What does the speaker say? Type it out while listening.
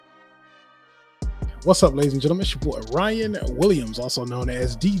What's up, ladies and gentlemen? It's your boy Ryan Williams, also known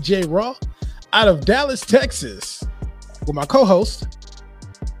as DJ Raw, out of Dallas, Texas, with my co-host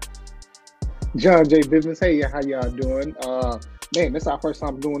John J. Bivins. Hey, how y'all doing? Man, this is our first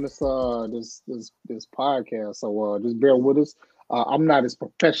time doing this this podcast, so just bear with us. I'm not as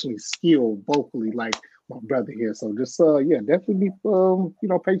professionally skilled vocally like my brother here, so just definitely be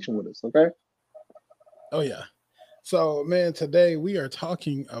patient with us, okay? Oh yeah. So, man, today we are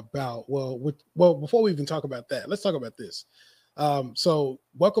talking about before we even talk about that, let's talk about this. So,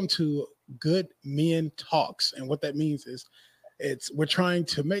 welcome to Good Men Talks, and what that means is we're trying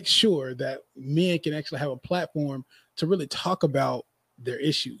to make sure that men can actually have a platform to really talk about their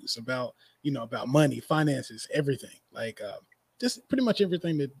issues, about money, finances, everything, like just pretty much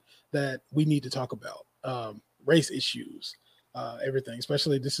everything that we need to talk about, race issues. Everything,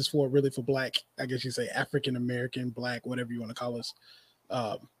 especially this is for Black, I guess you say African American, Black, whatever you want to call us,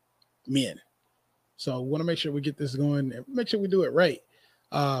 men. So we want to make sure we get this going and make sure we do it right,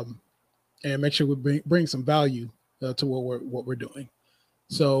 and make sure we bring some value to what we're doing.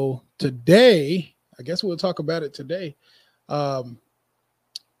 So today, I guess we'll talk about it today. John,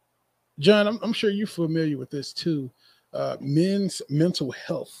 I'm sure you're familiar with this too. Men's mental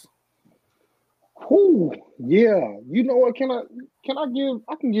health. Ooh, yeah. You know what? I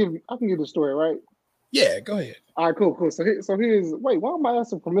can give the story, right? Yeah, go ahead. All right, cool. Wait, why am I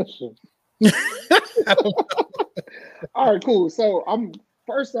asking permission? All right, cool. So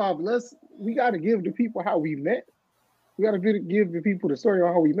first off, we got to give the people how we met. We got to give the people the story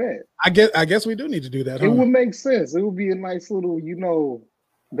on how we met. I guess we do need to do that. It would make sense. It would be a nice little,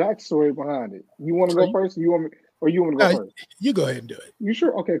 backstory behind it. You want to go first? Or you want to go first? You go ahead and do it. You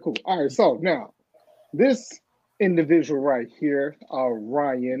sure? Okay, cool. All right. So now, this individual right here,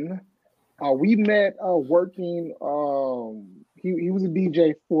 Ryan, we met working. He was a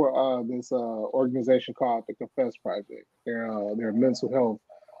DJ for this organization called the Confess Project. They're a mental health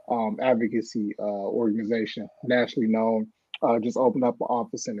advocacy organization, nationally known. Just opened up an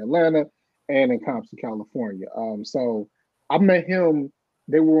office in Atlanta and in Compton, California. So I met him.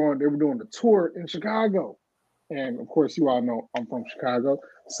 They were doing the tour in Chicago. And of course, you all know I'm from Chicago.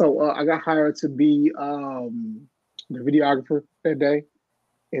 So I got hired to be the videographer that day.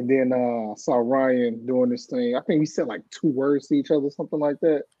 And then I saw Ryan doing this thing. I think we said like 2 words to each other, something like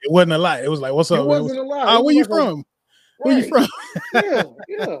that. It wasn't a lot. It was like, what's up? It wasn't a lot. Where you from? Where you from?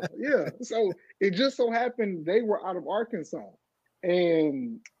 Yeah. So it just so happened they were out of Arkansas.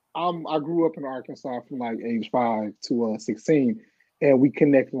 And I grew up in Arkansas from like age 5 to 16. And we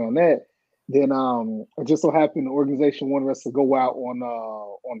connected on that. Then it just so happened the organization wanted us to go out on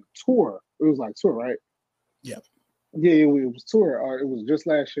a tour. It was like tour, right? Yeah. Yeah, it was tour. It was just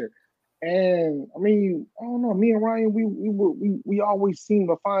last year. And I mean, I don't know, me and Ryan, we always seem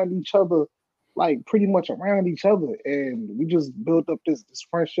to find each other like pretty much around each other. And we just built up this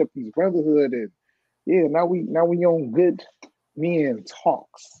friendship, this brotherhood, and yeah, now we on Good Men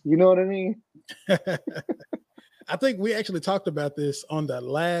Talks. You know what I mean? I think we actually talked about this on the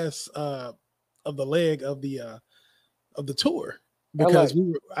last of the leg of the tour, because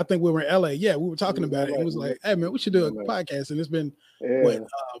I think we were in LA. Yeah, we were talking about it. It was like, hey man, we should do a podcast. And it's been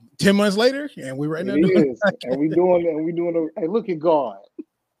 10 months later, and we're right now doing it. And we doing hey, look at God.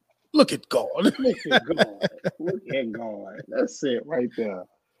 Look at God. Look at God. Look at God. That's it right there.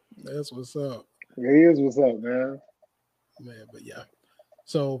 That's what's up. It is what's up, man. Man, but yeah.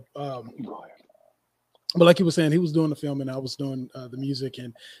 So but like he was saying, he was doing the film and I was doing the music,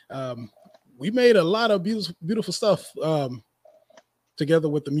 and we made a lot of beautiful stuff together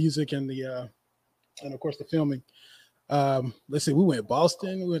with the music and and of course the filming. Let's see, we went to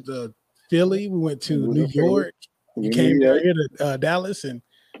Boston, we went to Philly, we went to New York. We came down here to Dallas, and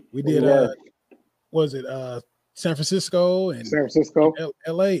we did San Francisco and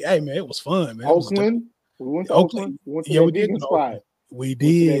LA. Hey man, it was fun, man. Oakland. We went to Oakland. We went to vegan spot. We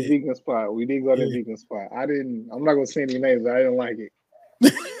did. Vegan spot. We did go to the vegan spot. I'm not gonna say any names, but I didn't like it.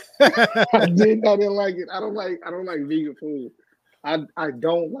 I didn't like it. I don't like vegan food. I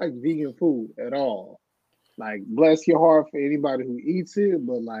don't like vegan food at all. Like, bless your heart for anybody who eats it,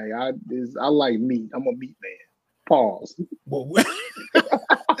 but like I like meat. I'm a meat man. Pause. Well,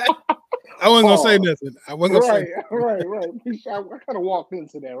 I wasn't gonna say nothing. I wasn't gonna say nothing. I kind of walked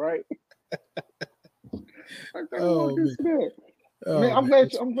into that, right? I kind of walked into that. Man, I'm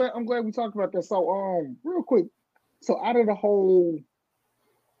glad we talked about that. So real quick, so out of all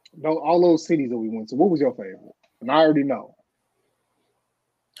those cities that we went to, what was your favorite? And I already know.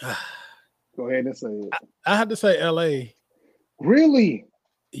 Go ahead and say it. I had to say LA. Really?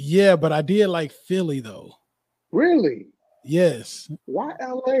 Yeah, but I did like Philly though. Really? Yes. Why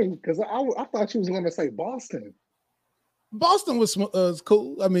LA? Because I thought you was gonna say Boston. Boston was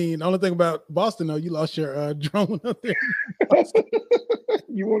cool. I mean, the only thing about Boston though, you lost your drone up there.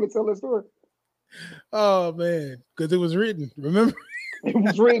 You want to tell that story? Oh man, because it was written. Remember? It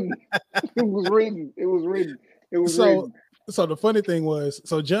was written. It was written. It was written. It was So, written. so the funny thing was,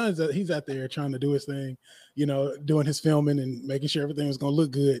 so John's he's out there trying to do his thing, doing his filming and making sure everything was gonna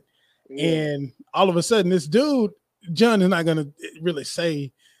look good. Yeah. And all of a sudden, this dude, John, is not gonna really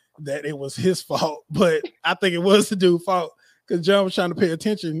say that it was his fault, but I think it was the dude's fault because John was trying to pay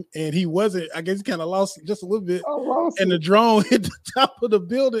attention and he wasn't. I guess he kind of lost it just a little bit, I lost and the it. drone hit the top of the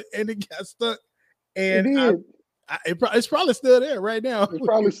building and it got stuck. It And did. it's probably still there right now. It's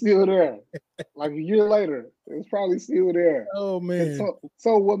probably still there. Like a year later, it's probably still there. Oh And man,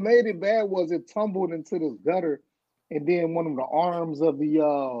 so what made it bad was it tumbled into this gutter, and then one of the arms of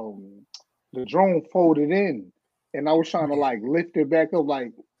the drone folded in, and I was trying to like lift it back up,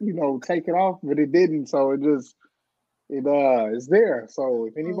 like take it off, but it didn't. So it's there. So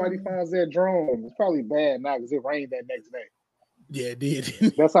if anybody finds that drone, it's probably bad now because it rained that next day. yeah, it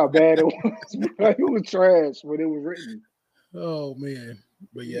did. That's how bad it was. It was trash, but it was written. Oh man,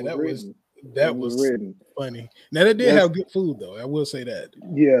 but yeah, It was that was written. that It was was written. funny. Now they did That's have good food though. I will say that.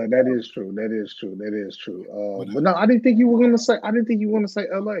 Yeah, that is true. That is true. That is true. But But no, I didn't think you were gonna say. I didn't think you were gonna say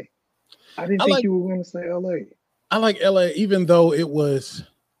L.A. I didn't I think like you were gonna say L.A. I like LA, even though it was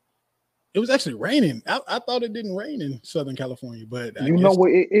actually raining. I thought it didn't rain in Southern California, but I You know guess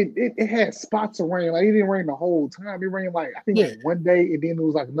what? It had spots of rain. Like it didn't rain the whole time. It rained like I think yeah. like one day, and then it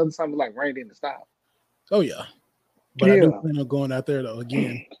was like another time it like rained in the stop. Oh yeah. But I do Yeah, plan on going out there though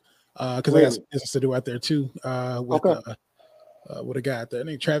again. Because I got some really. business to do out there too. With Okay. with a guy out there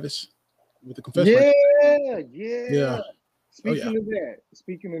named Travis with the confession record. Yeah, Yeah. yeah. Oh yeah.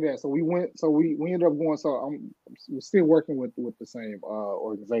 Speaking of that, so we went. So we ended up going. So we're still working with the same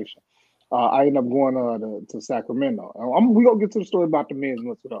organization. I ended up going to Sacramento. We gonna get to the story about the men's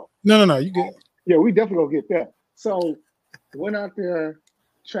mental health. No. You good? Yeah, we definitely gonna get that. So went out there.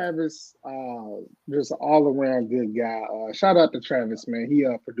 Travis, just all around good guy. Shout out to Travis, man. He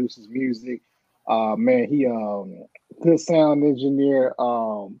produces music. Man, he good sound engineer.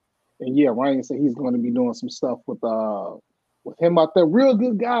 And yeah, Ryan said he's going to be doing some stuff with him out there. Real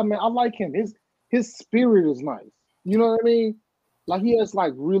good guy, man. I like him. His spirit is nice. You know what I mean? Like he has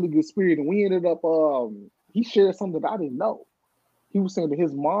like really good spirit. And we ended up he shared something that I didn't know. He was saying that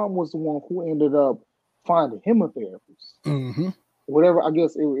his mom was the one who ended up finding him a therapist. Mm-hmm. Whatever, I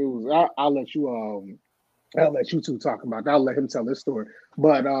guess it was. I'll let you I'll let you two talk about that. I'll let him tell this story.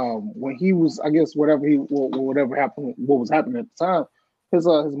 But when he was, I guess whatever happened, what was happening at the time, his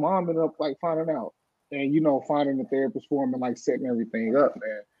mom ended up like finding out, and finding the therapist for him and like setting everything up,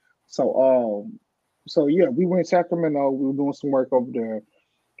 man. So yeah, we went to Sacramento. We were doing some work over there,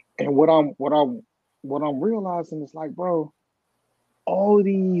 and what I'm realizing is like, bro, all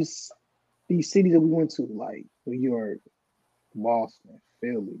these cities that we went to, like New York, Boston,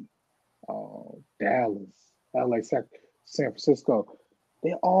 Philly, Dallas, LA, San Francisco,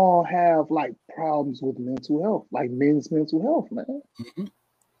 they all have like problems with mental health, like men's mental health, man. Mm-hmm.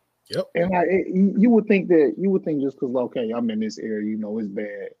 Yep. And like you would think just because okay, I'm in this area, it's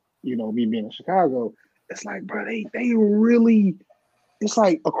bad. Me being in Chicago, it's like, bro, they really, it's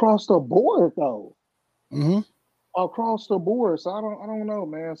like across the board though, Mm-hmm. across the board. So I don't know,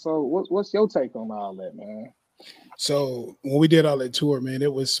 man. So what's your take on all that, man? So when we did all that tour, man,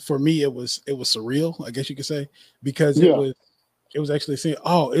 it was for me, it was surreal, I guess you could say, because Yeah, it was actually seeing,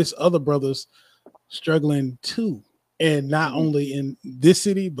 oh, it's other brothers struggling too. And not mhm. only in this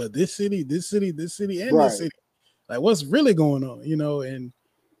city, but this city, this city, this city, and this Right. city. Like what's really going on, and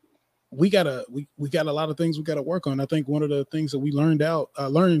we gotta we got a lot of things we gotta work on. I think one of the things that we learned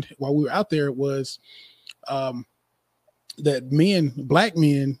while we were out there was that black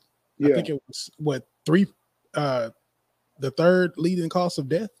men, I Yeah. think it was what the third leading cause of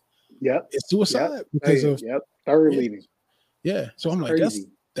death Yep. is Yep. suicide Oh, because yeah. of Yep. Third yeah, leading. yeah. So That's I'm like, crazy.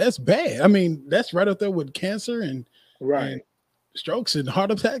 that's bad. I mean, that's right up there with cancer and Right. strokes and heart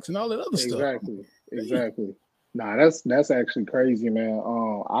attacks and all that other stuff. Exactly. Damn. Exactly. Nah, that's actually crazy, man.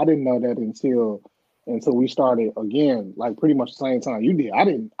 I didn't know that until we started again, like pretty much the same time you did. I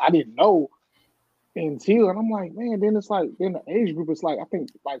didn't know until, and I'm like, man. Then it's like then the age group is like I think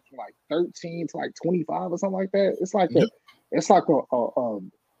like from like 13 to like 25 or something like that. Yep. It's like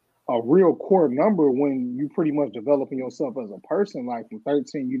a real core number when you pretty much developing yourself as a person. Like from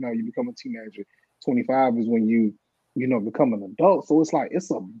 13, you become a teenager. 25 is when you become an adult. So it's like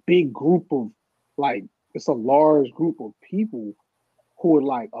it's a big group of like it's a large group of people who are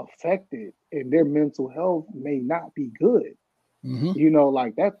like affected and their mental health may not be good. Mm-hmm. You know,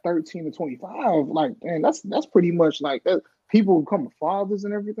 like that 13 to 25, like, man, that's pretty much like that. People become fathers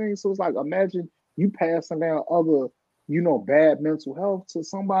and everything. So it's like, imagine you passing down other, bad mental health to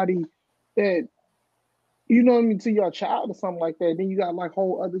somebody that, what I mean, to your child or something like that. Then you got like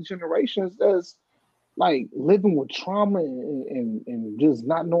whole other generations that's like living with trauma and just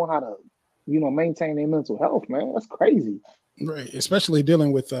not knowing how to, maintain their mental health, man. That's crazy. Right, especially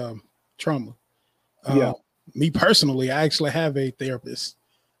dealing with trauma. Uh, Yeah, Me personally, I actually have a therapist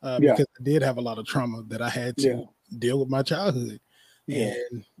yeah, because I did have a lot of trauma that I had yeah, to deal with my childhood, yeah.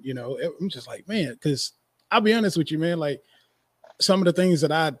 and I'm just like, man, because I'll be honest with you, man, like some of the things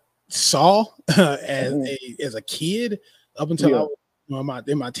that I saw Hmm. as a kid up until I Yeah, was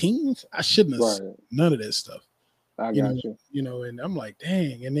in my teens, I shouldn't have seen right. none of this stuff. I you got know, you. and I'm like,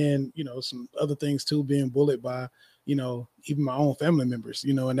 dang. And then, some other things too, being bullied by, even my own family members,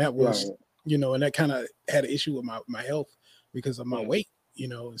 and that was, Right. and that kind of had an issue with my health because of my Yeah, weight,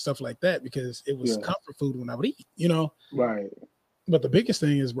 and stuff like that, because it was yeah, comfort food when I would eat. right. But the biggest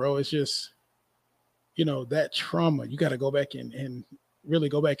thing is, bro, it's just, that trauma, you got to go back and really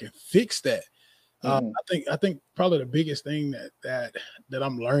go back and fix that. Hmm. I think probably the biggest thing that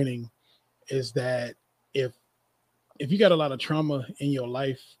I'm learning is that if if you got a lot of trauma in your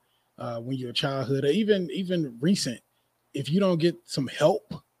life when you're a childhood or even recent, if you don't get some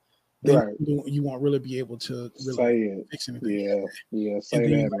help, then Right. you won't really be able to really Say it. fix anything. Yeah, yeah. And Say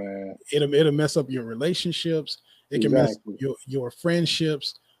then that, man. it'll mess up your relationships. It can mess up Exactly. your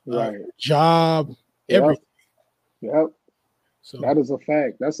friendships, Right. your job, Yep. everything. Yep. So That is a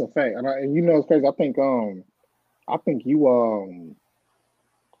fact. That's a fact. And it's crazy.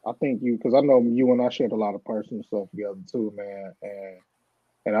 I think you because I know you and I shared a lot of personal stuff together too, man.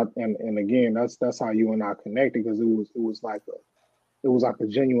 And again, that's how you and I connected because it was like a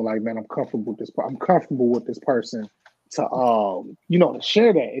genuine like, man, I'm comfortable with this. I'm comfortable with this person to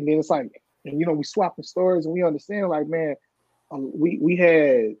share that. And then it's like, and we swapping stories and we understand like, man, we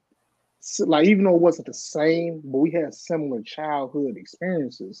had like even though it wasn't the same, but we had similar childhood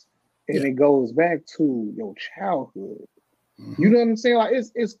experiences, yeah. and it goes back to your childhood. You Hmm. know what I'm saying? Like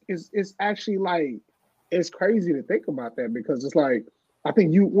it's actually like it's crazy to think about that because it's like I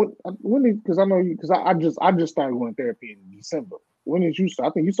think you when because I know you because I just started going therapy in December. When did you start?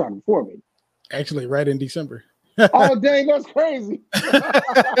 I think you started before me. Actually, right in December. Oh dang, that's crazy.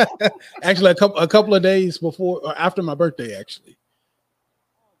 Actually, a couple of days before or after my birthday, actually.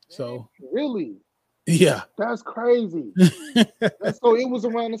 Dang, So really? yeah. That's crazy. That's so it was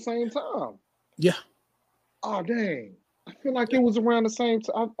around the same time. Yeah. Oh dang. I feel like it was around the same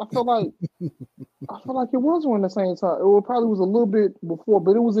time. I feel like it was around the same time. Probably was a little bit before,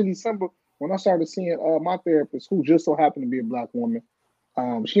 but it was in December when I started seeing my therapist, who just so happened to be a black woman.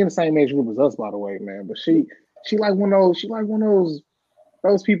 She in the same age group as us, by the way, man. But she like one of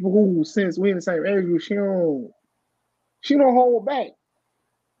those people who, since we in the same age group, she don't hold back.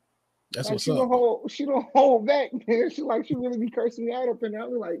 That's Like what's up. she don't hold back, man. She really be cursing me out up in there. I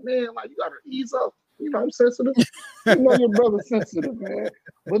be like, man, like you gotta ease up. I'm sensitive. Your brother's sensitive, man.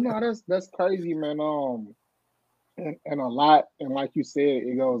 But no, that's crazy, man. And a lot, and like you said,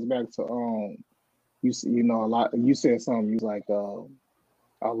 it goes back to a lot. You said something. You was like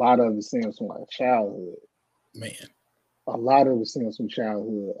a lot of it stems from like childhood. Man. A lot of it stems from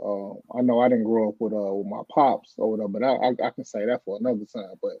childhood. I know I didn't grow up with my pops or whatever, but I can say that for another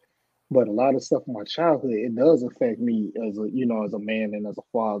time. But a lot of stuff from my childhood, it does affect me as a man and as a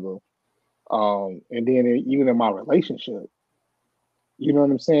father. And then even in my relationship, you know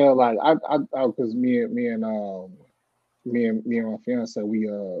what I'm saying? Like because me and my fiance, we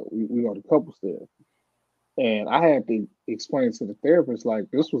go to couples there, and I had to explain to the therapist like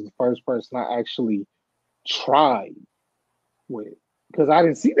this was the first person I actually tried with because I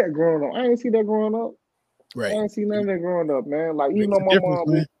didn't see that growing up. I didn't see that growing up. I Right. didn't see none of that growing up, man. Like even Makes though a my difference,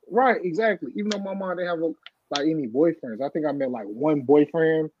 mom, man. right, exactly. Even though my mom didn't have like any boyfriends, I think I met like one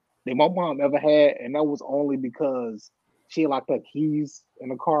boyfriend that my mom ever had, and that was only because she had like her keys in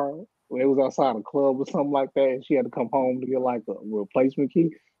the car. When it was outside a club or something like that, and she had to come home to get like a replacement key.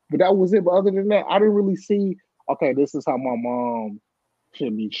 But that was it. But other than that, I didn't really see. Okay, this is how my mom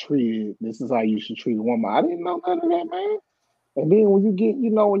should be treated. This is how you should treat a woman. I didn't know none of that, man. And then when you get,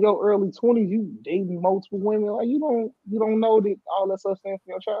 in your early 20s, you dating multiple women, like you don't know that all that stuff stands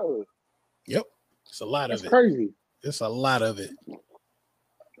for your childhood. Yep. It's a lot That's of it. crazy. It's a lot of it.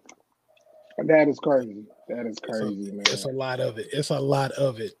 That is crazy. That is It's a crazy, it's man. a lot of it. It's a lot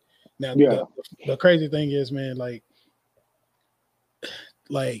of it. Now Yeah. the crazy thing is, man, like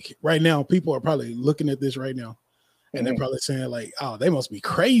right now, people are probably looking at this right now and they're Hmm. probably saying, like, oh, they must be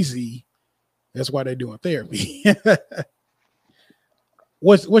crazy That's why they're doing therapy.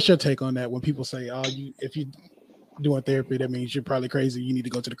 What's your take on that when people say, "Oh, if you doing therapy, that means you're probably crazy. You need to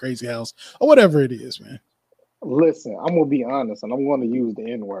go to the crazy house or whatever it is, man." Listen, I'm gonna be honest, and I'm gonna use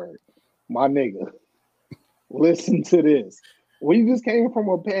the N word, my nigga. Listen to this. We just came from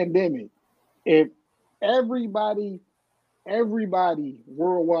a pandemic. If everybody, everybody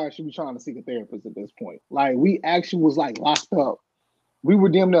worldwide should be trying to seek a therapist at this point. Like we actually was like locked up. We were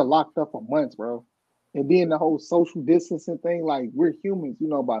damn near locked up for months, bro. And then the whole social distancing thing, like we're humans,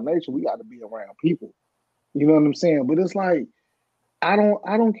 by nature, we got to be around people. You know what I'm saying? But it's like I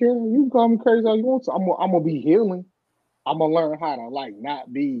don't care. You can call me crazy all you want to. I'm gonna be healing. I'm gonna learn how to like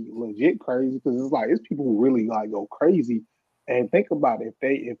not be legit crazy because it's like it's people who really like go crazy. And think about it,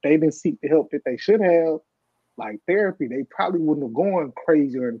 if they didn't seek the help that they should have, like therapy, they probably wouldn't have gone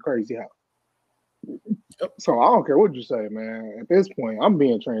crazier and crazy house. So I don't care what you say, man. At this point, I'm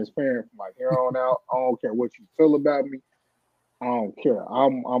being transparent from like here on out. I don't care what you feel about me. I don't care.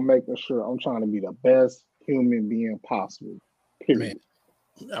 I'm making sure I'm trying to be the best human being possible. Period.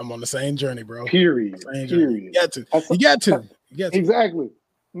 Man, I'm on the same journey, bro. Period. Same Period. Journey. You got to. Exactly.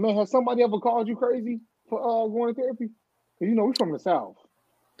 Man, has somebody ever called you crazy for going to therapy? We're from the South.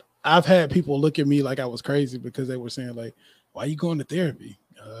 I've had people look at me like I was crazy because they were saying like, "Why are you going to therapy?"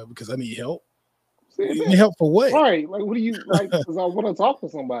 Because I need help. You need help for what? Right. Like, what do you like? Because I want to talk to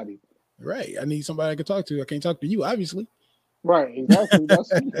somebody. Right. I need somebody I can talk to. I can't talk to you, obviously. Right. Exactly.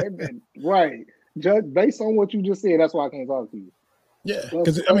 That's right. Just based on what you just said, that's why I can't talk to you. Yeah,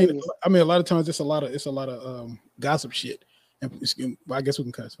 because I mean, a lot of times it's a lot of gossip shit. And I guess we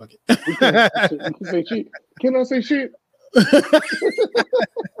can cuss. Fuck it. You can say shit. Can I say shit?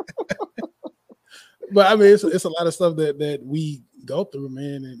 But I mean, it's a lot of stuff that we go through,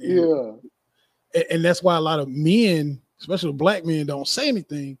 man. And that's why a lot of men, especially black men, don't say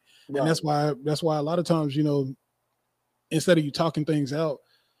anything. Right. And that's why a lot of times, instead of you talking things out,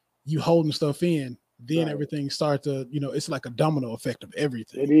 you holding stuff in. Then everything starts to, it's like a domino effect of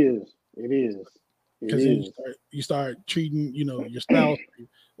everything. It is. Because you start treating, your spouse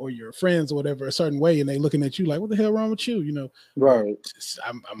or your friends or whatever a certain way, and they looking at you like, "What the hell wrong with you?" Right.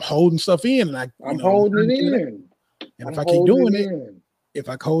 I'm holding stuff in, and I'm holding it in. And if I keep doing it, if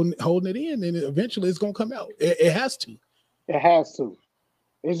I holding it in, then eventually it's gonna come out. It has to. It has to.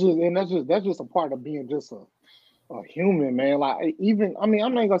 It's just, and that's just a part of being just a human, man. Like even, I mean, I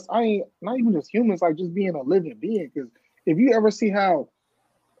ain't not even just humans, like just being a living being. Because if you ever see how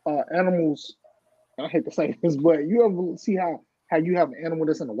animals, I hate to say this, but you ever see how you have an animal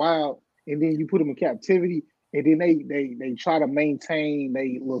that's in the wild and then you put them in captivity and then they try to maintain their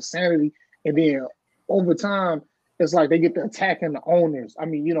little sanity, and then over time it's like they get to attacking the owners. I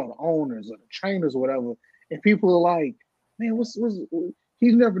mean, the owners or the trainers or whatever, and people are like, "Man,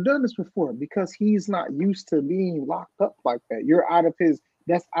 he's never done this before," because he's not used to being locked up like that.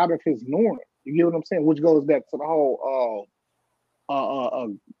 That's out of his norm. You get what I'm saying? Which goes back to the whole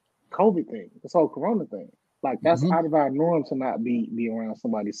COVID thing, this whole Corona thing. Like that's out of our norm to not be around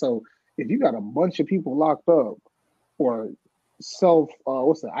somebody. So if you got a bunch of people locked up or self,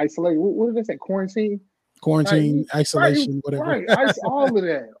 isolate? What did they say? Quarantine, isolation, whatever. Right, all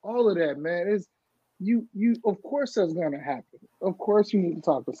of that, man. Is you of course that's gonna happen. Of course you need to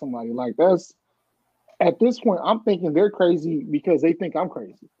talk to somebody. Like that's at this point, I'm thinking they're crazy because they think I'm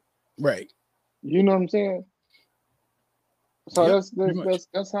crazy. Right. You know what I'm saying? So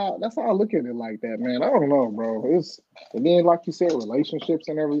that's how I look at it like that, man. I don't know, bro. And then like you said, relationships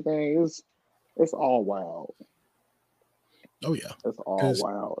and everything it's all wild. Oh yeah, it's all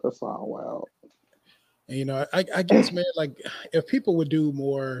wild. It's all wild. And I guess, man, like if people would do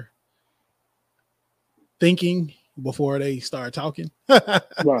more thinking before they start talking,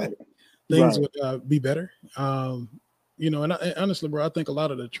 right, things would be better. And honestly, bro, I think a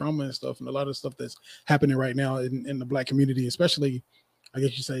lot of the trauma and stuff and a lot of stuff that's happening right now in the Black community, especially, I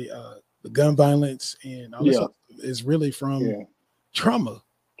guess you say, the gun violence and all this stuff is really from trauma.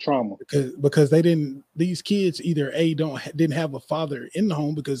 Because these kids either didn't have a father in the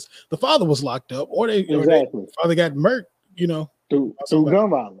home because the father was locked up, or their father got murked, through gun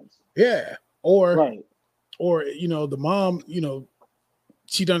violence. Yeah. Or the mom,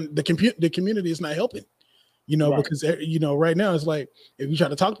 she done the community is not helping. Because right now it's like if you try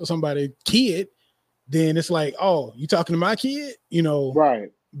to talk to somebody, kid, then it's like, oh, you talking to my kid?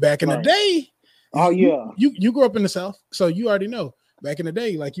 Right. Back in the day. Oh yeah. You grew up in the South, so you already know. Back in the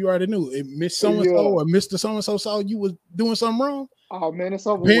day, like you already knew if Miss So-and-so or Mr. So-and-so saw you was doing something wrong. Oh man, it's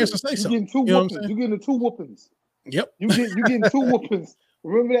over. Parents will say something. You're getting two whoopings. Yep. You getting two whoopings.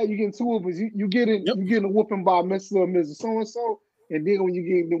 Remember that? You getting two whoopings. You getting a whooping by Mr. or Mrs. So-and-so. And then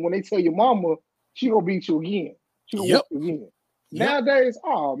when they tell your mama, she gonna beat you again. She gonna Yep. whoop you again. Yep. Nowadays,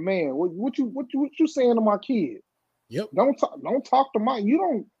 oh man, what you saying to my kid? Yep. Don't talk to my you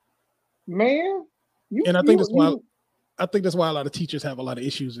don't man. And I think that's why a lot of teachers have a lot of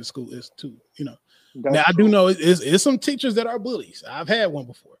issues in school is too, Now I do know it's some teachers that are bullies. I've had one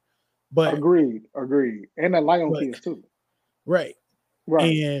before. But agreed. And that light on kids too. Right.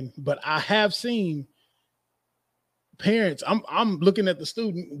 But I have seen parents. I'm looking at the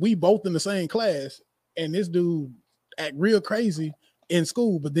student. We both in the same class, and this dude act real crazy in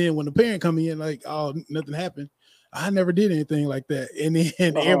school. But then when the parent come in, like, oh, nothing happened. I never did anything like that. And then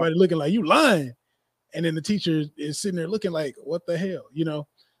everybody looking like you lying. And then the teacher is sitting there looking like, what the hell,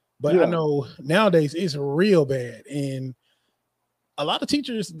 But I know nowadays it's real bad. And a lot of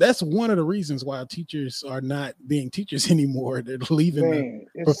teachers, that's one of the reasons why teachers are not being teachers anymore. They're leaving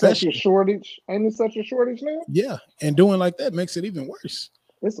the profession. Such a shortage. Ain't it such a shortage now? Yeah. And doing like that makes it even worse.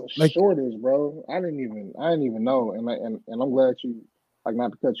 It's a shortage, bro. I didn't even know. And I'm glad you, like,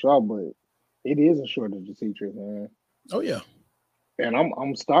 not to cut you off, but it is a shortage of teachers, man. Oh yeah. And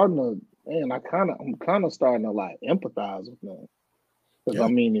I'm starting to, man, I'm kind of starting to like empathize with them. Because I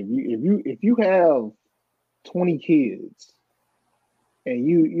mean, if you have 20 kids and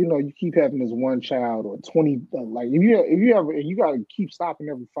you keep having this one child or 20, like if you got to keep stopping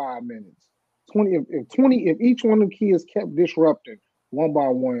every 5 minutes. 20 if each one of the kids kept disrupting one by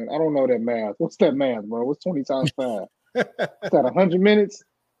one, I don't know that math. What's that math, bro? What's 20 times 5? Is that 100 minutes?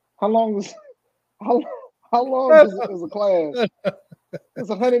 How long is a class? It's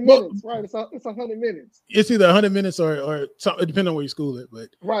 100 minutes, right? It's 100 minutes. It's either 100 minutes or something, depending on where you school it, but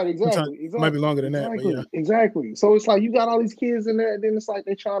right, exactly. It might be longer than that, but yeah. Exactly. So it's like you got all these kids in there, and then it's like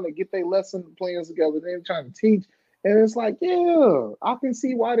they're trying to get their lesson plans together, they're trying to teach, and it's like, yeah, I can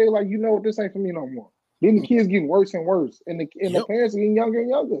see why they're like, this ain't for me no more. Then the kids getting worse and worse, and the parents are getting younger and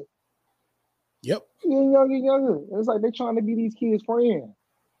younger. Yep. Getting younger and younger. And it's like they're trying to be these kids' friends.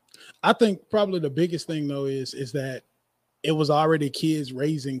 I think probably the biggest thing though is that it was already kids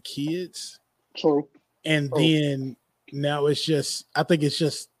raising kids. True. And then now I think it's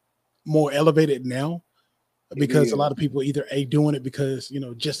just more elevated now because a lot of people either doing it because,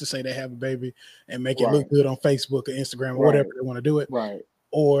 just to say they have a baby and make it look good on Facebook or Instagram or whatever they want to do it. Right.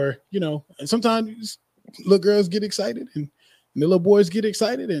 Or, and sometimes little girls get excited and the little boys get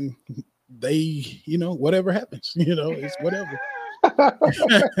excited and they, whatever happens, it's whatever. I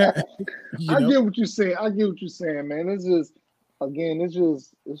get what you're saying. Man. It's just, again,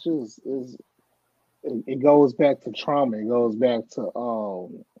 it goes back to trauma. It goes back to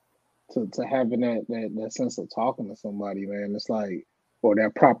having that sense of talking to somebody, man. It's like, or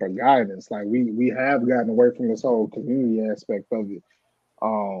that proper guidance. Like we have gotten away from this whole community aspect of it.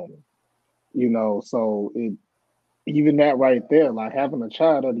 So even that right there, like having a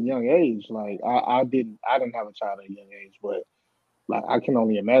child at a young age, like I didn't have a child at a young age, but like I can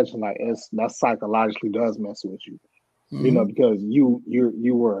only imagine, like that psychologically does mess with you, because you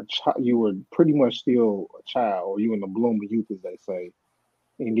were pretty much still a child, or you in the bloom of youth, as they say,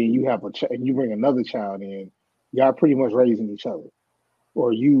 and then you have you bring another child in, y'all pretty much raising each other,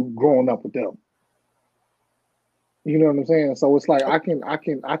 or you growing up with them. You know what I'm saying? So it's like I can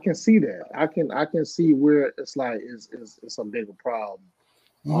see that. I can see where it's like it's a bigger problem.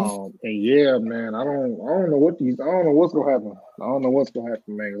 And yeah, man, I don't know what's gonna happen. I don't know what's gonna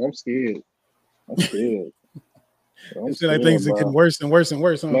happen, man. I'm scared. It's like things are getting worse and worse and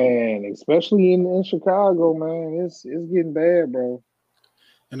worse, huh? Man, especially in Chicago, man. It's getting bad, bro.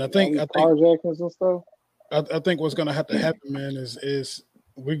 And I think carjackings and stuff. I think what's gonna have to happen, man, is it's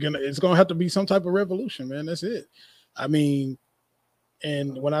gonna have to be some type of revolution, man. That's it. I mean,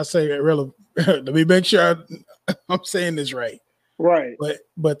 and when I say let me make sure I'm saying this right. Right.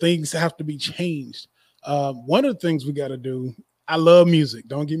 But things have to be changed. One of the things we got to do, I love music.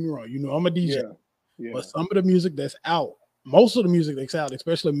 Don't get me wrong. I'm a DJ. Yeah. But some of the music that's out, most of the music that's out,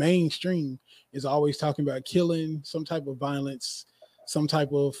 especially mainstream, is always talking about killing, some type of violence, some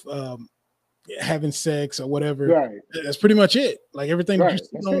type of having sex or whatever. Right. That's pretty much it. Like everything right.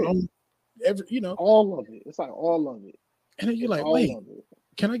 on all of it. It's like all of it. And then you're like, wait,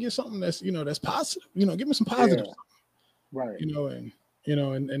 can I get something that's that's positive? Give me some positive. Yeah. Right.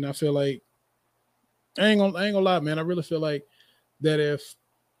 And I feel like I ain't gonna lie, man. I really feel like that if,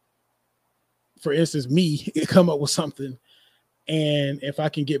 for instance, me come up with something, and if I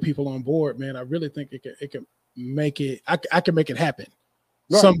can get people on board, man, I really think it can make it. I can make it happen.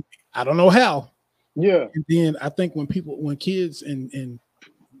 Right. I don't know how. Yeah. And then I think when kids and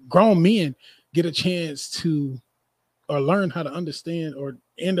grown men get a chance to or learn how to understand or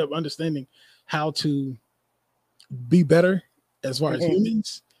end up understanding how to be better as far as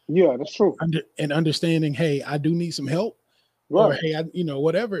humans, Yeah, that's true. and understanding, hey, I do need some help, or Right. hey,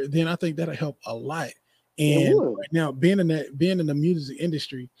 whatever, then I think that'll help a lot. It And would. right now, being in the music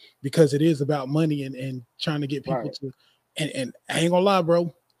industry, because it is about money and trying to get people Right. to, and I ain't gonna lie,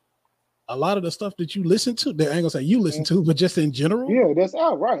 bro, a lot of the stuff that you listen to, that I ain't gonna say you listen Mm. to, but just in general, Yeah, that's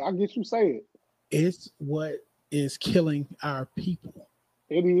out. Right. I get you say it. it's what is killing our people.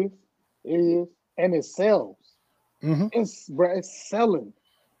 It is. It is. And it sells. Mm-hmm. It's selling.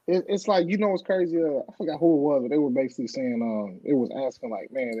 It's like, you know what's crazy? I forgot who it was, but they were basically saying, it was asking like,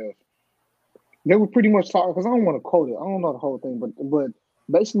 man, if they were pretty much talking, because I don't want to quote it. I don't know the whole thing, but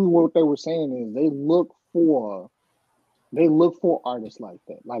basically what they were saying is they look for artists like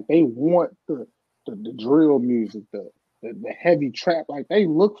that. Like they want the drill music, the heavy trap. Like they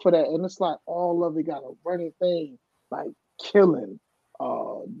look for that, and it's like all of it got a running thing, like killing,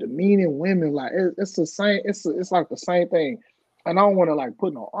 demeaning women. Like it's the same. It's like the same thing. And I don't want to like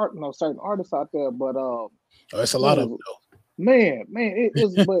put no certain artists out there, but Oh, it's a what lot of was man, it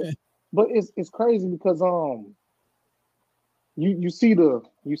is, but it's crazy because you see the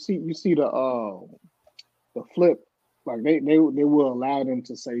flip, like they will allow them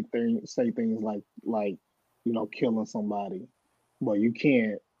to say things like killing somebody, but you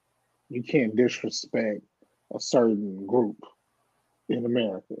can't disrespect a certain group in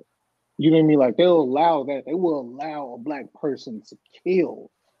America. You know what I mean? Like they'll allow that. They will allow a black person to kill,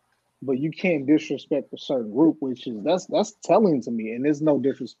 but you can't disrespect a certain group, which is that's telling to me. And there's no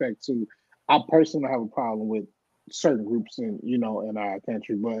disrespect to. I personally have a problem with certain groups in our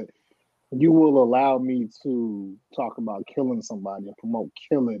country, but you will allow me to talk about killing somebody and promote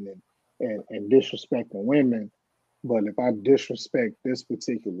killing and disrespecting women. But if I disrespect this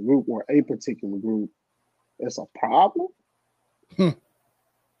particular group or a particular group, it's a problem. Hmm.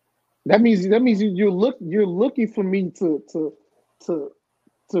 That means you're looking for me to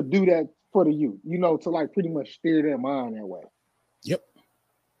to do that for the youth, to like pretty much steer their mind that way. Yep.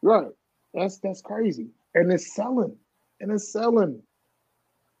 Right. That's crazy. And it's selling. And it's selling.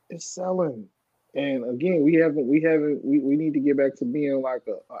 It's selling. And again, we need to get back to being like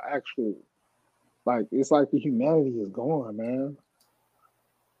a actual, like it's like the humanity is gone, man.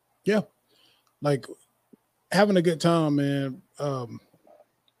 Yeah. Like having a good time, man.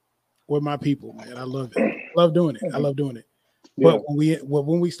 With my people, man. I love it. Love doing it. I love doing it. Yeah, But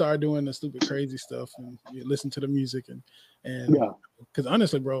when we start doing the stupid crazy stuff and you listen to the music and yeah. because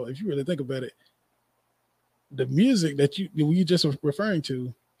honestly, bro, if you really think about it, the music that you just were referring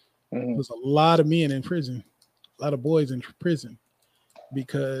to Mhm. was a lot of men in prison, a lot of boys in prison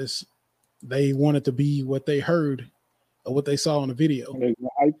because they wanted to be what they heard or what they saw on the video. They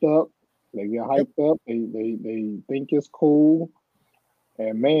get hyped up. They get Yep. hyped up. They think it's cool,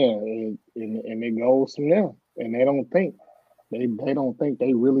 and man, and it goes from there. And they don't think. They don't think.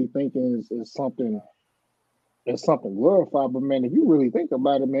 They really thinking is something. It's something glorified. But man, if you really think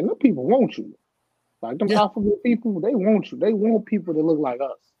about it, man, them people want you. Like them Yeah. alphabet people, they want you. They want people that look like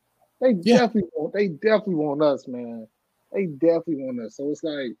us. They Yeah. definitely want. They definitely want us, man. They definitely want us. So it's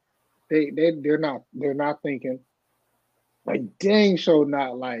like they're not thinking. Like dang sure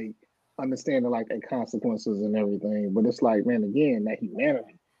not like understanding like the consequences and everything. But it's like, man, again, that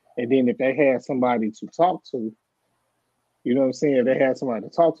humanity. And then if they had somebody to talk to, you know what I'm saying? If they had somebody to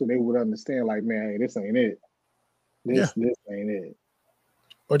talk to, they would understand, like, man, hey, this ain't it. Yeah. This ain't it.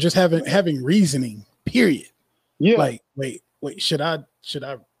 Or just having reasoning, period. Yeah. Like, wait, should I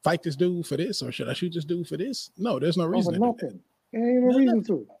fight this dude for this or should I shoot this dude for this? No, there's no Over reason to do that. nothing. There ain't no No, reason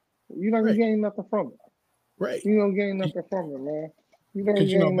nothing. to. You're not gonna Right. gain nothing from it. Right. You don't gain nothing from it, man. You don't Because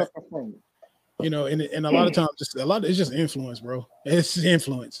gain nothing from and a lot of times just a lot it's just influence, bro. It's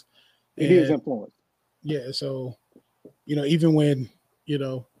influence. it. It is And influence. yeah, so even when, you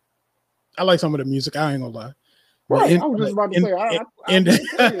know, I like some of the music, I ain't gonna lie. But Right. I was just about to say I will play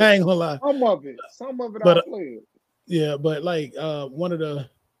I it. ain't gonna lie. Some of it. Some of it But I'll play it. yeah, but like one of the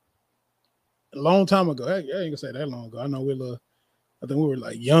a long time ago, I ain't gonna say that long ago. I know I think we were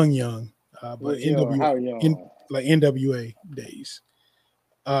like young, but Was young. How in young? like NWA days.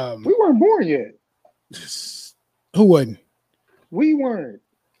 We weren't born yet. Who wasn't? We weren't.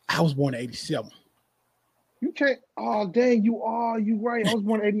 I was born in '87. You can't. Oh dang, you are. You right. I was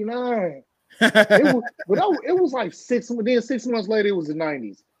born '89. It was, but it was like 6. Then 6 months later, it was the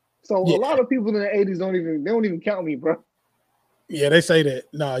 '90s. So Yeah, a lot of people in the '80s don't even count me, bro. yeah, they say that.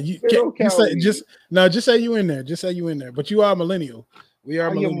 No, you They can't. don't You count say me. just say you in there. Just say you in there. But you are a millennial. We are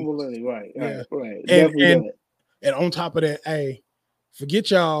I am a millennials. millennial, right? Yeah, Right. and Definitely and that. and on top of that, hey, forget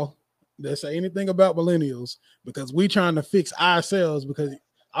y'all that say anything about millennials because we trying to fix ourselves because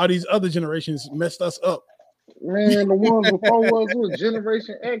all these other generations messed us up. Man, the ones before us was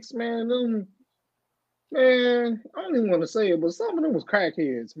Generation X, man. Them, man, I don't even want to say it, but some of them was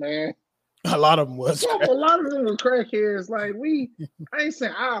crackheads, man. A lot of them was. A lot of them was crackheads. Like I ain't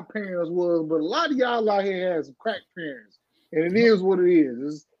saying our parents was, but a lot of y'all out here had some crack parents, and it is what it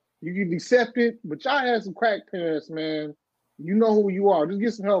is. You can accept it, but y'all had some crack parents, man. You know who you are. Just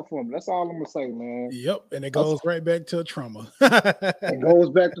get some help from them. That's all I'm gonna say, man. Yep, and it goes right back to trauma. It goes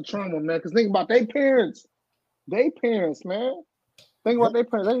back to trauma, man. Because think about their parents. They parents, man. Think about their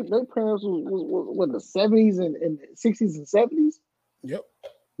parents. Their parents was the 70s and 60s and 70s. Yep.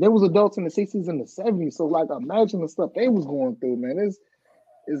 There was adults in the 60s and the 70s. So like imagine the stuff they was going through, man.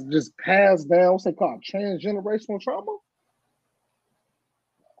 It's just passed down. What's they call it? Transgenerational trauma.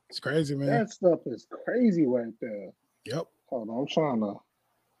 It's crazy, man. That stuff is crazy right there. Yep. Hold on,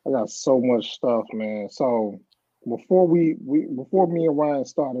 I got so much stuff, man. So before me and Ryan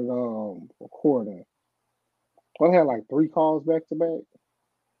started recording, I had like 3 calls back to back. It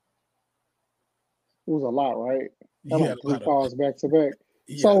was a lot, right? I had like 3 calls back to back.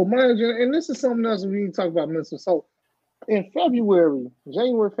 Yeah. So mind you, and this is something else we need to talk about mental. So in January,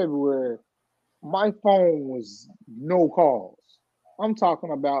 February, my phone was no calls. I'm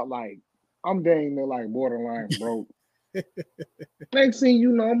talking about like I'm dang near like borderline broke. Next thing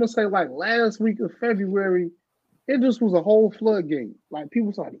you know, I'm gonna say like last week of February, it just was a whole floodgate. Like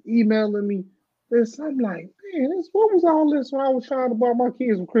people started emailing me. This I'm like, man, what was all this when I was trying to buy my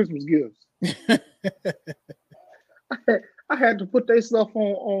kids some Christmas gifts? I had to put their stuff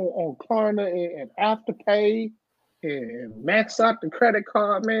on Klarna and Afterpay and max out the credit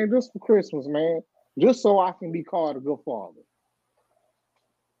card, man, just for Christmas, man. Just so I can be called a good father.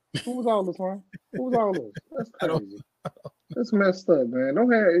 Who was all this, man? Who was all this? That's crazy. That's messed up, man.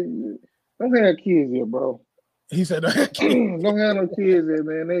 Don't have kids here, bro. He said, "Don't have no kids here,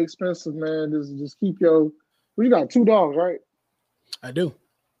 man. They expensive, man. Just keep your. Well, you got 2 dogs, right? I do.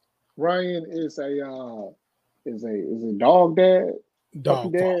 Ryan is a dog dad.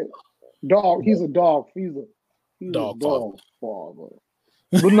 Dog dad. Dog. He's a dog. He's a dog father.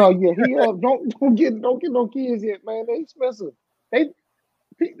 But no, yeah, don't get no kids yet, man. They expensive.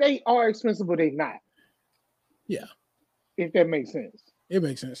 They are expensive, but they not. Yeah. If that makes sense. It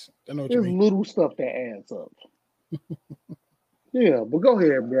makes sense. I know what There's you mean. Little stuff that adds up. Yeah, but go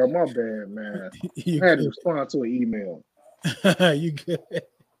ahead, bro. My bad, man. I had to respond to an email. You good.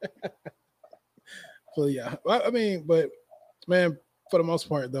 So yeah. I mean, but man, for the most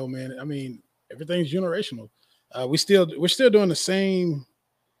part though, man, I mean, everything's generational. We're still doing the same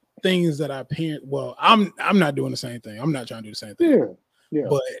things that our parents. Well, I'm not doing the same thing. I'm not trying to do the same thing. Yeah.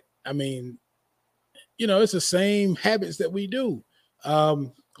 But I mean, it's the same habits that we do.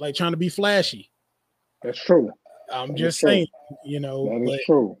 Like trying to be flashy. That's true. I'm just saying, that is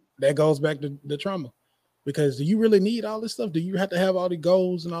true. That goes back to the trauma. Because do you really need all this stuff? Do you have to have all the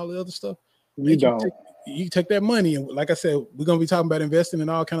goals and all the other stuff? You don't. You take that money, and like I said, we're gonna be talking about investing and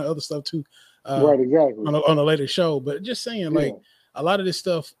all kind of other stuff too. Right, exactly. On a later show, but just saying, like a lot of this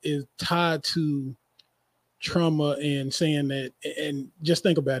stuff is tied to trauma and saying that. And just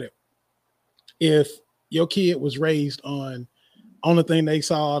think about it: if your kid was raised on only thing they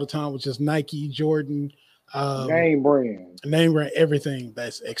saw all the time was just Nike, Jordan, name brand, everything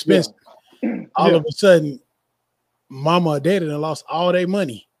that's expensive. Yeah. All of a sudden, mama or daddy done lost all their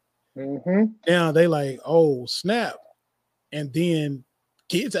money. Mm-hmm. Now they like, oh snap, and then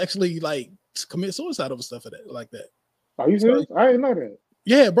kids actually like commit suicide over stuff like that. Are you serious? I didn't know that.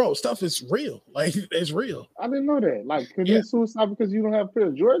 Yeah, bro, stuff is real. Like it's real. I didn't know that. Like commit suicide because you don't have a pair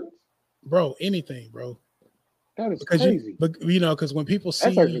of Jordans, bro. Anything, bro. That is crazy. Because when people see,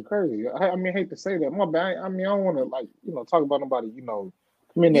 that's actually crazy. I mean, I hate to say that. My bad. I mean, I don't want to talk about nobody.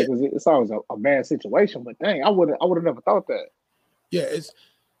 Because it's always a bad situation. But dang, I would have never thought that. Yeah, it's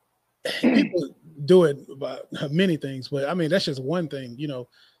people do it about many things, but I mean that's just one thing,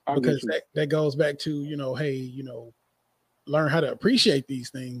 because that goes back to hey, learn how to appreciate these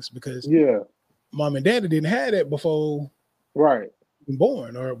things because mom and daddy didn't have that before, right?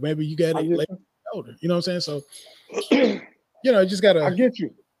 Born, or maybe you got it later, older. You know what I'm saying? So you just gotta. I get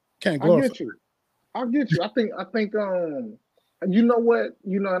you. Can't I get you. I get you. I think. You know what?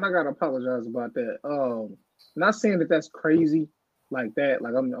 And I gotta apologize about that. Not saying that that's crazy like that.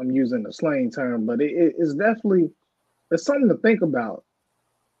 Like I'm using the slang term, but it's definitely it's something to think about.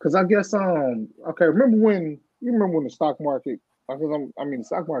 Because I guess remember when the stock market? Because the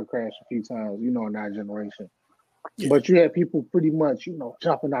stock market crashed a few times. In our generation. Yeah. But you had people pretty much,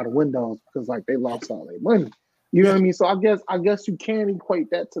 jumping out of windows because like they lost all their money. You know what I mean? So I guess you can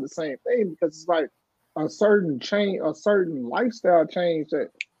equate that to the same thing because it's like a certain change, a certain lifestyle change that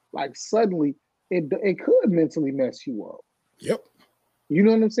like suddenly it could mentally mess you up. Yep. You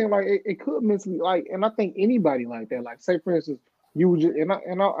know what I'm saying? Like it could mentally like, and I think anybody like that. Like say for instance, you would just and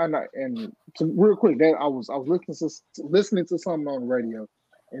so real quick that I was listening to something on the radio,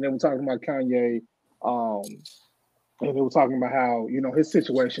 and they were talking about Kanye, um, and they were talking about how his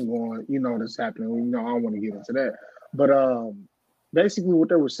situation going, that's happening. I don't want to get into that, but basically what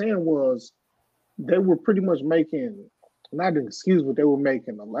they were saying was they were pretty much making not an excuse, but they were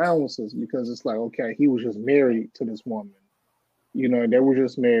making allowances because it's like okay, he was just married to this woman. They were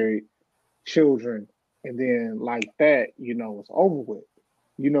just married, children, and then like that, it's over with.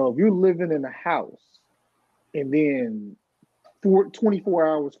 If you're living in a house and then 24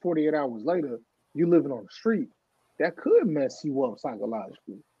 hours, 48 hours later, you living on the street, that could mess you up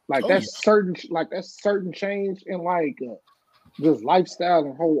psychologically. Like Oh yeah. that's certain change in like just lifestyle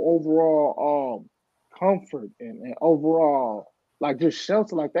and whole overall comfort and overall like just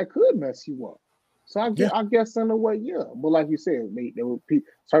shelter like that could mess you up. So Yeah. I guess in a way, yeah. But like you said,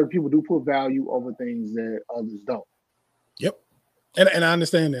 certain people do put value over things that others don't. Yep. And I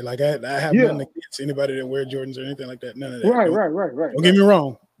understand that. Like I have Yeah. nothing against anybody that wear Jordans or anything like that. None of that. Right. Don't get me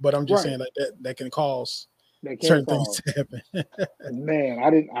wrong, but I'm just Right. saying like that can cause They can certain cause. things to happen. Man,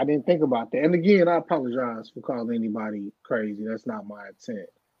 I didn't think about that. And again, I apologize for calling anybody crazy. That's not my intent.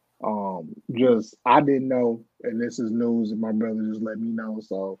 Just I didn't know, and this is news, and my brother just let me know.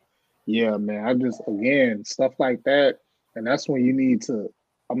 So yeah, man, I just again stuff like that, and that's when you need to.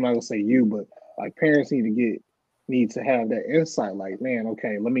 I'm not gonna say you, but like parents need to have that insight. Like, man,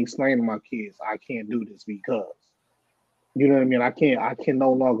 okay, let me explain to my kids, I can't do this because you know what I mean. I can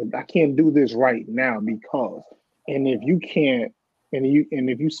no longer. I can't do this right now because. And if you can't, and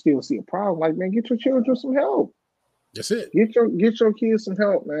if you still see a problem, like man, get your children some help. That's it. Get your kids some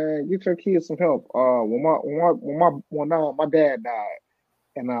help, man. Get your kids some help. When my dad died,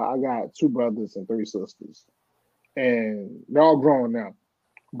 and I got two brothers and three sisters, and they're all grown now.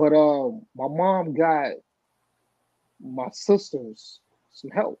 But my mom got my sisters some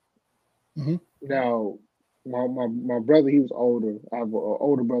help. Mm-hmm. Now, my brother, he was older. I have an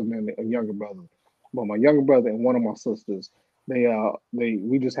older brother and a younger brother. But my younger brother and one of my sisters,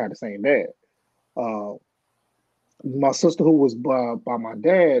 we just had the same dad. Uh, my sister who was by my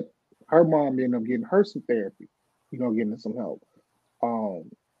dad, her mom ended up getting her some therapy, getting some help. Um,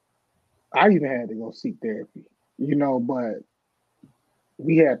 I even had to go seek therapy, but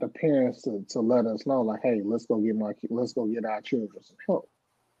we had the parents to let us know, like, hey, let's go get our children some help.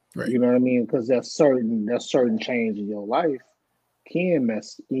 Right. You know what I mean? Because that certain change in your life can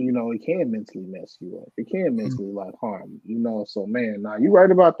it can mentally mess you up. It can mentally like harm you. So man, nah, you right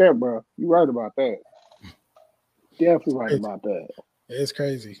about that, bro. You right about that. Definitely right about that. It's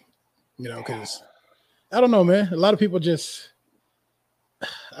crazy, because I don't know, man. A lot of people just,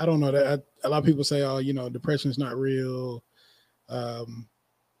 I don't know that. A lot of people say, oh, depression is not real. I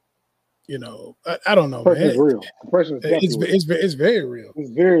don't know, Depression man. is real. Depression is definitely real. It's very real. It's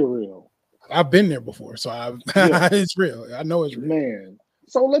very real. I've been there before, so Yeah. it's real. I know it's real. Man.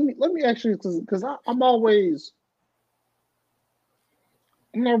 So let me actually because I'm not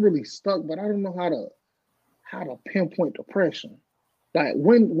really stuck, but I don't know how to pinpoint depression. Like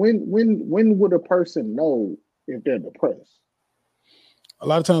when would a person know if they're depressed? A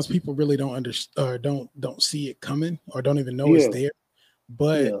lot of times people really don't understand or don't see it coming or don't even know it's there.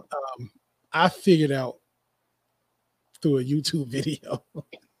 But I figured out through a YouTube video.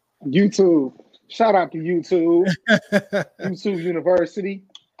 YouTube. Shout out to YouTube. YouTube University.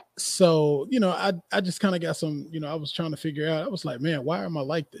 So, I just kind of got some, I was trying to figure out, I was like, man, why am I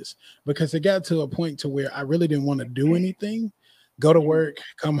like this? Because it got to a point to where I really didn't want to do anything, go to work,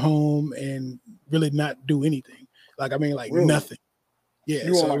 come home and really not do anything. Like, I mean, like really? Nothing. Yeah.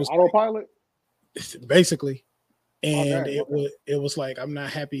 You on like autopilot? Basically. And it was like, I'm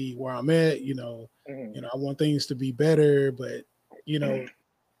not happy where I'm at, I want things to be better, but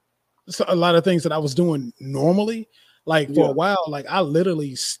so a lot of things that I was doing normally, like for a while, like I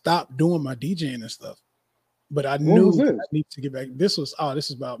literally stopped doing my DJing and stuff. But I knew that I need to get back. This is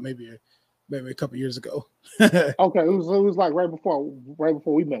about maybe a couple years ago. Okay, it was like right before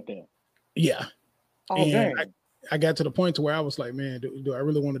we met then. Yeah. Oh, and I got to the point to where I was like, man, do I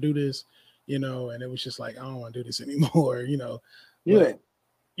really want to do this? And it was just like, I don't want to do this anymore, Yeah.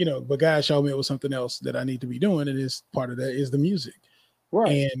 But God showed me it was something else that I need to be doing, and it's part of that is the music.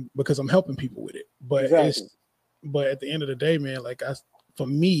 Right. And because I'm helping people with it. But but at the end of the day, man, like for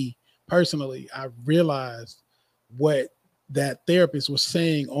me personally, I realized what that therapist was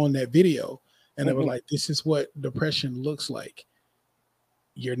saying on that video. And it was like, this is what depression looks like.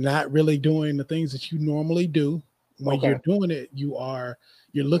 You're not really doing the things that you normally do. When you're doing it, you're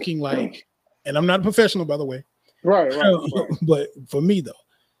looking like and I'm not a professional, by the way. Right, right, right. But for me though,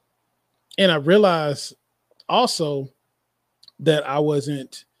 and I realized also that I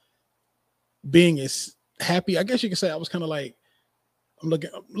wasn't being as happy. I guess you could say I was kind of like I'm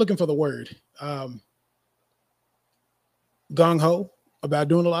looking for the word gung ho about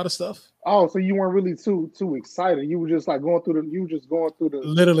doing a lot of stuff. Oh, so you weren't really too excited. You were just like going through the. You were just going through the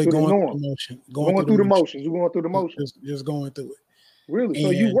Literally through the going norm, through the motion, going through the motions. You going through the motions. just going through Really? it,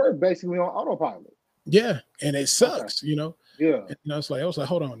 So you and were basically on autopilot. yeah, and it Okay. sucks, you know. Yeah. And, I was like,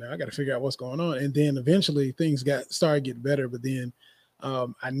 hold on now, I got to figure out what's going on. And then eventually things started getting better, but then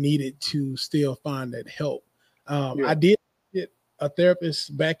I needed to still find that help. Yeah. I did get a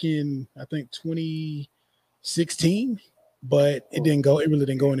therapist back in I think 2016, but it didn't go. It really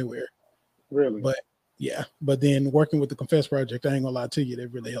didn't go anywhere. Really? But yeah, but then working with the Confess Project, I ain't gonna lie to you, that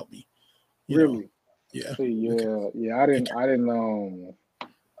really helped me. Really? Yeah. See, yeah. I didn't know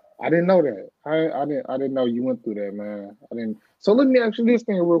that. I didn't know you went through that, man. I didn't. So let me ask you this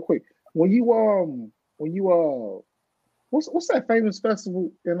thing real quick. When you what's that famous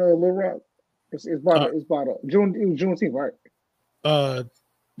festival in Little Rock? It's about June. It was Juneteenth, right?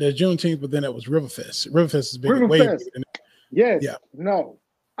 There's Juneteenth, but then it was Riverfest. Riverfest is bigger, way Riverfest. bigger than Yes. Yeah. No.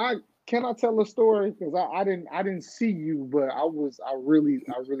 I tell a story because I didn't see you, but I really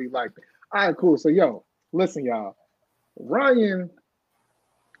liked it. All right, cool. So listen, y'all. Ryan,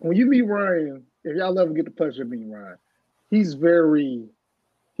 when you meet Ryan, if y'all ever get the pleasure of meeting Ryan, he's a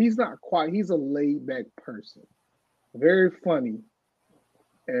laid back person. Very funny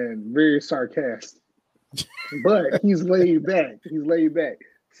and very sarcastic. But he's laid back.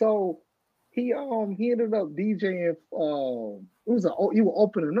 So he ended up DJing. You were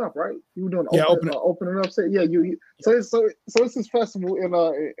opening up, right? You were doing opening up set. Yeah, so it's this festival in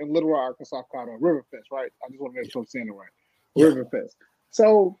Little Rock, Arkansas called Riverfest, right? I just want to make sure I'm saying it right. Yeah. Riverfest.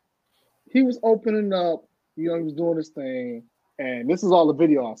 So he was opening up. He was doing his thing, and this is all the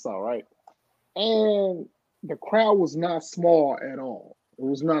video I saw, right? And the crowd was not small at all. It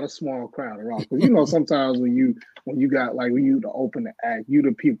was not a small crowd at all. Because sometimes when you got to open the act, you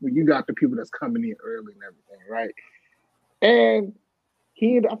got the people that's coming in early and everything, right? And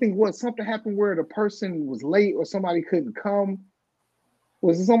I think something happened where the person was late or somebody couldn't come.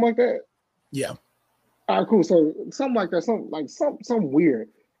 Was it something like that? Yeah. All right, cool. So something like that, something weird.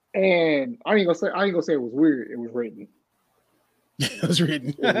 And I ain't gonna say it was weird. It was written. It was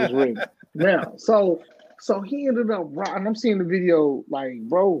written. Now, so he ended up and I'm seeing the video, like,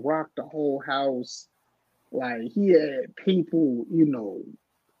 bro rocked the whole house. Like, he had people,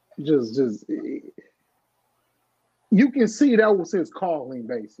 just you can see that was his calling,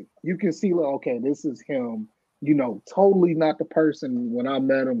 basically. You can see, like, okay, this is him, totally not the person when I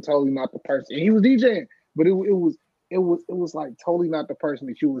met him, totally not the person. And he was DJing, but it was like totally not the person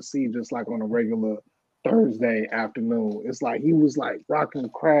that you would see just like on a regular Thursday afternoon. It's like he was like rocking the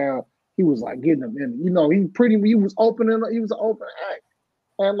crowd. He was like getting them in. He was opening. He was an open act,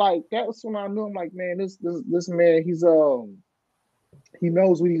 and like that's when I knew him. Like, man, this man, he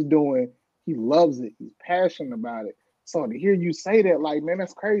knows what he's doing. He loves it. He's passionate about it. So to hear you say that, like, man,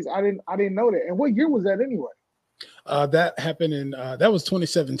 that's crazy. I didn't know that. And what year was that anyway? That happened in that was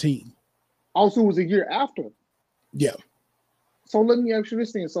 2017. Also, it was a year after. Yeah. So let me ask you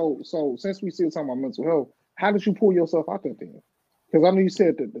this thing. So since we still talking about mental health, how did you pull yourself out that thing? Because I know you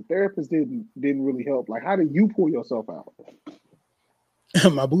said that the therapist didn't really help. Like, how did you pull yourself out?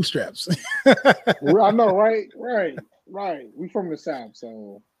 My bootstraps. I know, right. We from the South,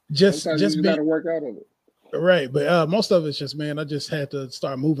 so just you got to work out of it. Right, but most of it's just, man, I just had to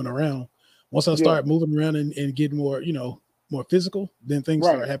start moving around. Once I start moving around and get more, more physical, then things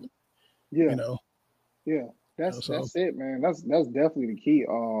start happening. Yeah. Yeah. That's it, man. That's definitely the key.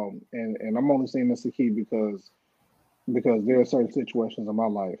 And I'm only saying that's the key because there are certain situations in my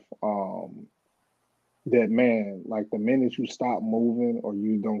life that, man, like the minute you stop moving or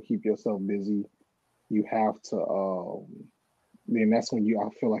you don't keep yourself busy, you have to then that's when I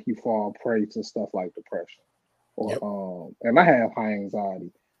feel like you fall prey to stuff like depression or and I have high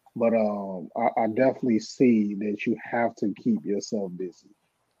anxiety, but I definitely see that you have to keep yourself busy.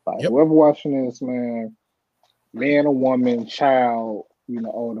 Like, whoever watching this, man or woman, child,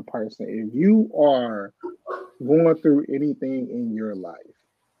 older person, if you are going through anything in your life,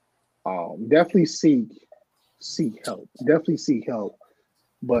 definitely seek help. Definitely seek help,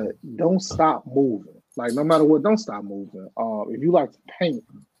 but don't stop moving. Like, no matter what, don't stop moving. If you like to paint,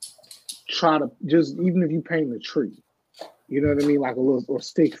 try to just, even if you paint a tree, you know what I mean, like a little or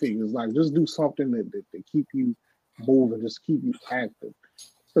stick figures, like just do something that keep you moving, just keep you active.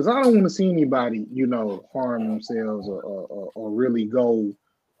 Because I don't want to see anybody, harm themselves or really go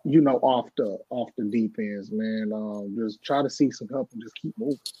off the deep ends, man. Just try to seek some help and just keep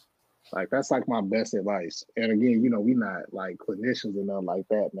moving. Like that's like my best advice. And again, we not like clinicians or nothing like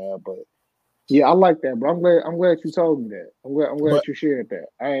that, man. But yeah, I like that, bro. I'm glad you told me that. I'm glad you shared that.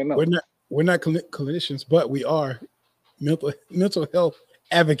 I ain't know. We're not clinicians, but we are mental health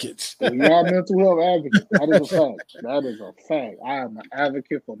advocates. We are mental health advocates. That is a fact. That is a fact. I am an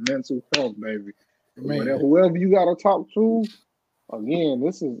advocate for mental health, baby. Whoever you got to talk to, again,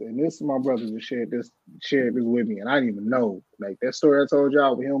 this is my brother just shared this with me, and I didn't even know. Like that story I told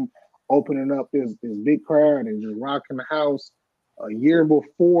y'all with him opening up this big crowd and just rocking the house a year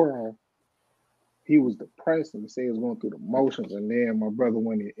before. He was depressed and said he was going through the motions, and then my brother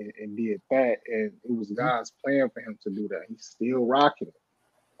went and did that, and it was God's plan for him to do that. He's still rocking it.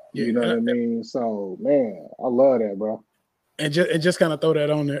 You know what I mean? So, man, I love that, bro. And just kind of throw that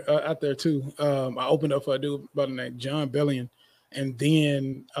on there out there too. I opened up for a dude by the name John Bellion, and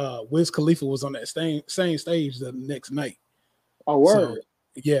then Wiz Khalifa was on that same stage the next night. Oh, word. So,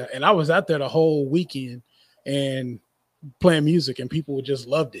 yeah, and I was out there the whole weekend and playing music, and people just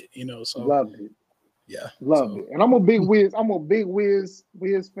loved it. So loved it. Yeah, loved it. And I'm a big Wiz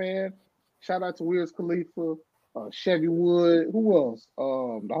fan. Shout out to Wiz Khalifa, Chevy Wood. Who else?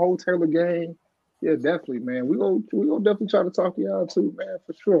 The whole Taylor gang. Yeah, definitely, man. We gonna definitely try to talk to y'all too, man,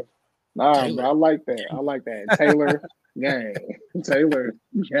 for sure. Nah, bro, I like that. Taylor gang. Taylor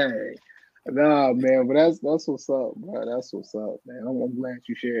gang. Nah, man, but that's what's up, bro. That's what's up, man. I'm glad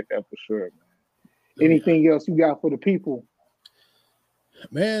you shared that for sure, man. Anything else you got for the people?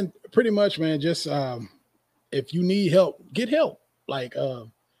 Man, pretty much, man. Just if you need help, get help. Like,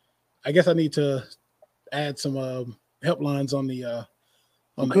 I guess I need to add some helplines on the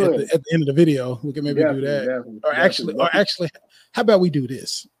at the end of the video. We can maybe do that. Or actually, how about we do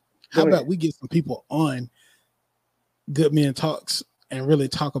this? How about we get some people on Good Men Talks and really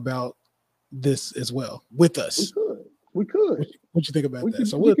talk about this as well with us? We could. What you think about that?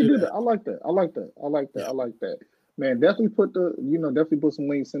 So we can do that. I like that. Man, definitely put some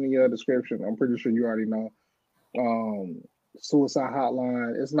links in the description. I'm pretty sure you already know. Suicide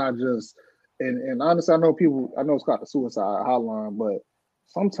hotline. It's not just, and honestly, I know it's called the suicide hotline, but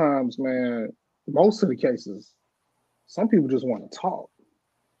sometimes, man, most of the cases, some people just want to talk.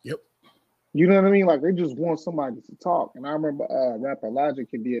 Yep. You know what I mean? Like they just want somebody to talk. And I remember rapper Logic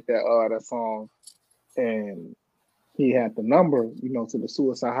did that song, and he had the number, to the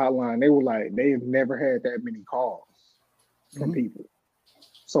suicide hotline. They were like, they've never had that many calls from people.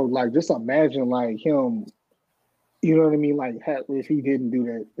 So like, just imagine like him, you know what I mean? Like if he didn't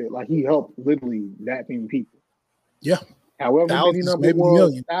do that, like he helped literally that many people. Yeah. However thousands, many number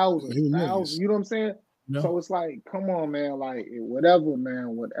was, thousands, you know what I'm saying? No. So it's like, come on, man, like whatever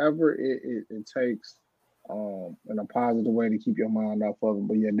it takes in a positive way to keep your mind off of it.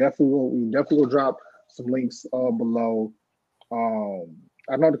 But yeah, we definitely will drop some links below.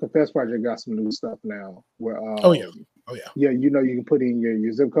 I know the Confess Project got some new stuff now. Where yeah, you can put in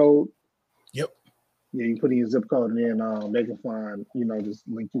your zip code. Yep. Yeah, you put in your zip code, and then they can find just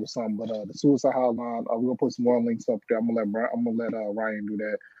link you with something. But the suicide hotline, we're gonna put some more links up there. I'm gonna let Ryan do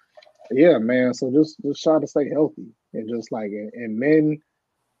that. Yeah, man. So just try to stay healthy and just like and men,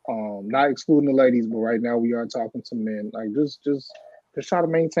 not excluding the ladies, but right now we are talking to men. Like just try to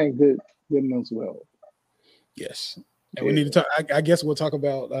maintain good mental health. Yes. And we need to talk. I guess we'll talk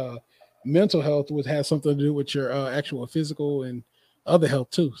about mental health, which has something to do with your actual physical and other health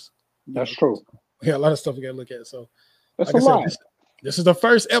too. That's true. Yeah, a lot of stuff we got to look at. So that's like a lot. This is the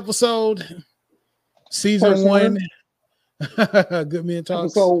first episode, season 1. Good Men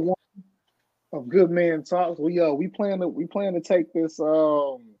Talks. Episode 1 of Good Men Talks. We plan to take this.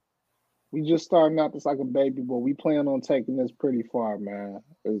 We just starting out this like a baby, but we plan on taking this pretty far, man.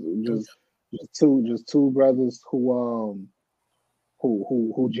 Just two brothers who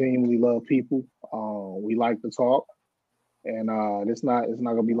genuinely love people. We like to talk, and it's not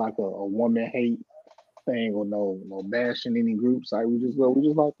gonna be like a woman hate thing or no bashing any groups. Like we just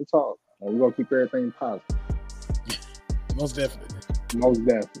like to talk, and we're gonna keep everything positive. Most definitely.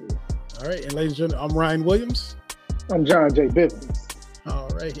 All right, and ladies and gentlemen, I'm Ryan Williams. I'm John J. Bivins. All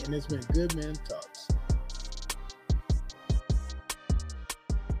right, and it's been Good Men Talk.